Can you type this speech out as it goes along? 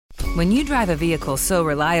When you drive a vehicle so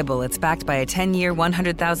reliable it's backed by a 10-year,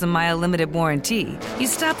 100,000-mile limited warranty, you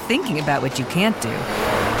stop thinking about what you can't do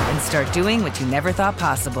and start doing what you never thought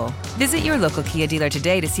possible. Visit your local Kia dealer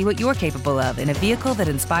today to see what you're capable of in a vehicle that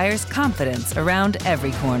inspires confidence around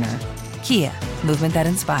every corner. Kia, movement that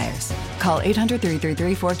inspires. Call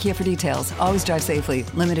 800-333-4KIA for details. Always drive safely.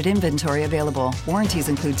 Limited inventory available. Warranties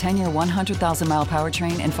include 10-year 100,000-mile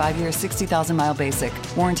powertrain and 5-year 60,000-mile basic.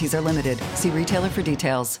 Warranties are limited. See retailer for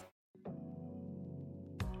details.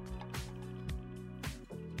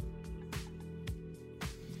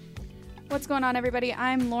 What's going on, everybody?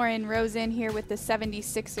 I'm Lauren Rosen here with the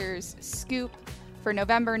 76ers scoop for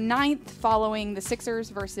November 9th following the Sixers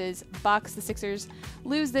versus Bucks. The Sixers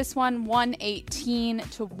lose this one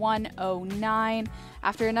 118-109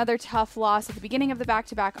 after another tough loss at the beginning of the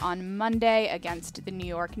back-to-back on Monday against the New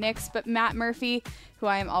York Knicks. But Matt Murphy, who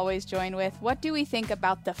I am always joined with, what do we think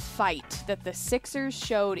about the fight that the Sixers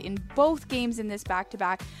showed in both games in this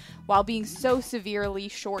back-to-back while being so severely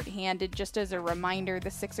shorthanded? Just as a reminder, the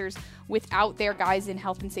Sixers, without their guys in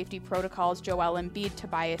health and safety protocols, Joel Embiid,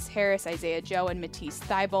 Tobias Harris, Isaiah Joe, and Matisse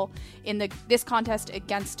Thybulle. In this contest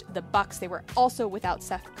against the Bucks, they were also without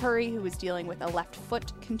Seth Curry, who was dealing with a left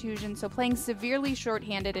foot contusion, so playing severely shorthanded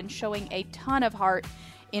and showing a ton of heart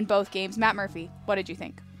in both games. Matt Murphy, what did you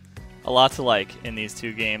think? A lot to like in these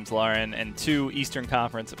two games, Lauren, and two Eastern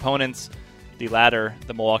Conference opponents. The latter,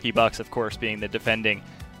 the Milwaukee Bucks, of course, being the defending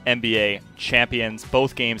NBA champions.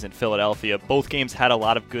 Both games in Philadelphia. Both games had a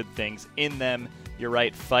lot of good things in them. You're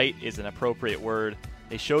right, fight is an appropriate word.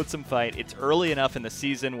 They showed some fight. It's early enough in the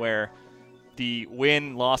season where the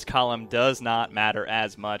win-loss column does not matter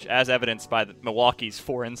as much, as evidenced by Milwaukee's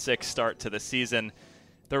 4-6 start to the season.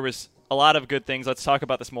 There was a lot of good things. Let's talk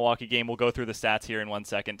about this Milwaukee game. We'll go through the stats here in 1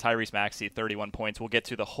 second. Tyrese Maxey, 31 points. We'll get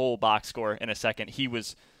to the whole box score in a second. He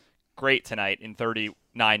was great tonight in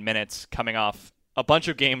 39 minutes, coming off a bunch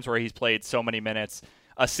of games where he's played so many minutes.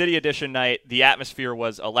 A City Edition night. The atmosphere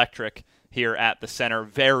was electric here at the center.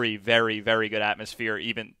 Very, very, very good atmosphere,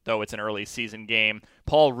 even though it's an early season game.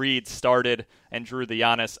 Paul Reed started and drew the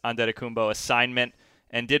Giannis Antetokounmpo assignment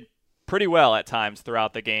and did pretty well at times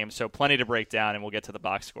throughout the game, so plenty to break down, and we'll get to the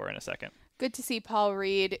box score in a second. Good to see Paul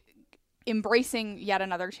Reed embracing yet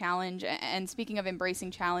another challenge. And speaking of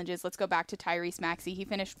embracing challenges, let's go back to Tyrese Maxey. He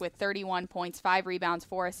finished with 31 points, 5 rebounds,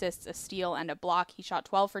 4 assists, a steal, and a block. He shot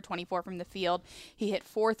 12 for 24 from the field. He hit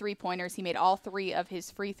 4 3-pointers. He made all 3 of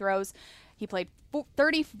his free throws. He played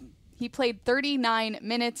 39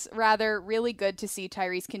 minutes, Really good to see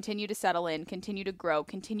Tyrese continue to settle in, continue to grow,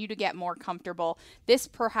 continue to get more comfortable. This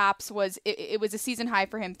perhaps was a season high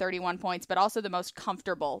for him, 31 points, but also the most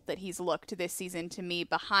comfortable that he's looked this season to me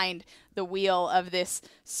behind the wheel of this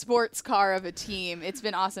sports car of a team. It's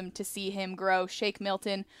been awesome to see him grow. Shake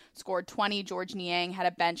Milton scored 20. George Niang had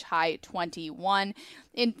a bench high 21.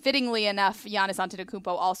 Fittingly enough, Giannis Antetokounmpo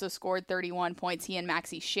also scored 31 points. He and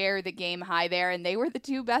Maxey share the game high there, and they were the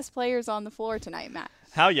two best players on the floor tonight, Matt.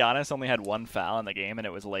 How Giannis only had 1 foul in the game and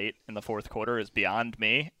it was late in the fourth quarter is beyond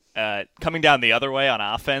me. Coming down the other way on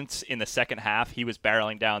offense in the second half, he was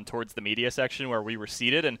barreling down towards the media section where we were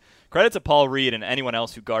seated. And credit to Paul Reed and anyone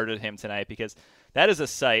else who guarded him tonight, because that is a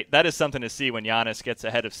sight. That is something to see when Giannis gets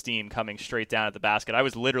ahead of steam coming straight down at the basket. I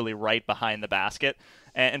was literally right behind the basket.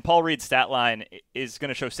 And Paul Reed's stat line is going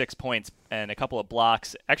to show 6 points and a couple of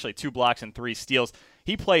blocks, actually 2 blocks and 3 steals.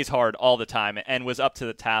 He plays hard all the time and was up to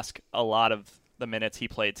the task a lot of the minutes he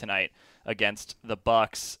played tonight against the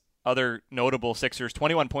Bucks. Other notable Sixers,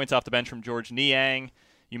 21 points off the bench from George Niang.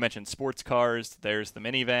 You mentioned sports cars. There's the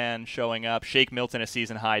minivan showing up. Shake Milton, a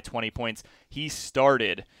season high, 20 points. He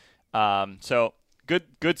started. So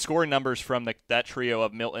good scoring numbers from that trio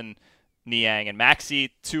of Milton, Niang, and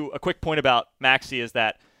Maxey. A quick point about Maxey is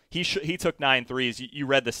that he took 9 threes. You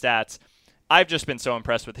read the stats. I've just been so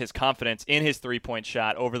impressed with his confidence in his three-point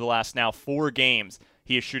shot over the last now 4 games.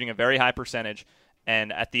 He is shooting a very high percentage,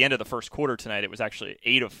 and at the end of the first quarter tonight, it was actually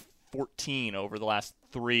 8 of 14 over the last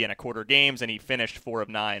 3 1/4 games, and he finished 4 of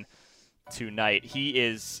 9 tonight. He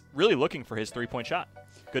is really looking for his three-point shot.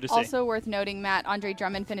 Good to see. Also worth noting, Matt, Andre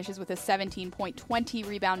Drummond finishes with a 17-point,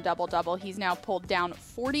 20-rebound double-double. He's now pulled down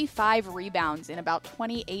 45 rebounds in about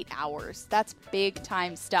 28 hours. That's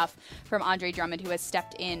big-time stuff from Andre Drummond, who has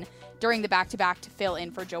stepped in during the back-to-back to fill in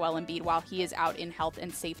for Joel Embiid while he is out in health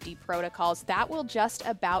and safety protocols. That will just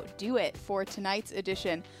about do it for tonight's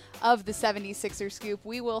edition of the 76ers Scoop.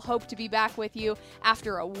 We will hope to be back with you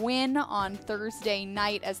after a win on Thursday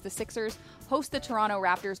night as the Sixers host the Toronto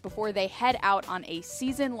Raptors before they head out on a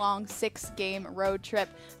season-long 6-game road trip.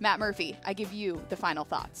 Matt Murphy, I give you the final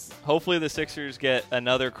thoughts. Hopefully the Sixers get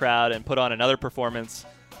another crowd and put on another performance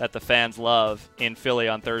that the fans love in Philly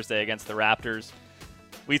on Thursday against the Raptors.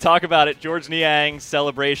 We talk about it. Georges Niang's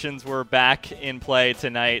celebrations were back in play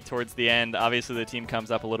tonight towards the end. Obviously, the team comes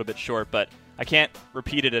up a little bit short, but I can't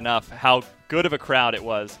repeat it enough how good of a crowd it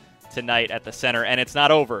was tonight at the Center. And it's not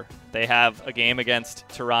over. They have a game against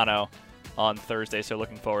Toronto on Thursday, so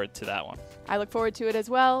looking forward to that one. I look forward to it as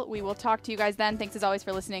well. We will talk to you guys then. Thanks as always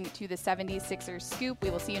for listening to the 76ers Scoop. We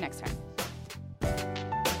will see you next time.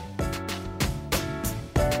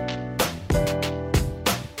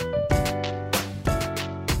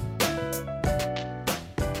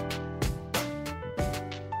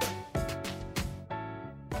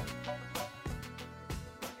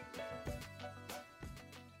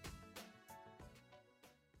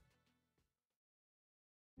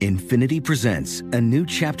 Infiniti presents a new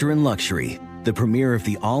chapter in luxury, the premiere of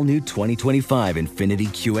the all-new 2025 Infiniti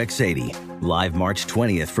QX80, live March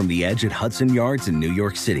 20th from the Edge at Hudson Yards in New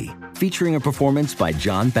York City, featuring a performance by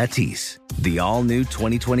John Batiste. The all-new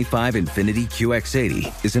 2025 Infiniti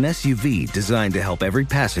QX80 is an SUV designed to help every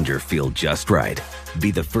passenger feel just right. Be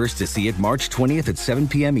the first to see it March 20th at 7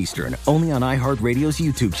 p.m. Eastern, only on iHeartRadio's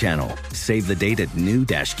YouTube channel. Save the date at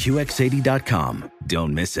new-QX80.com.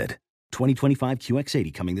 Don't miss it. 2025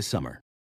 QX80 coming this summer.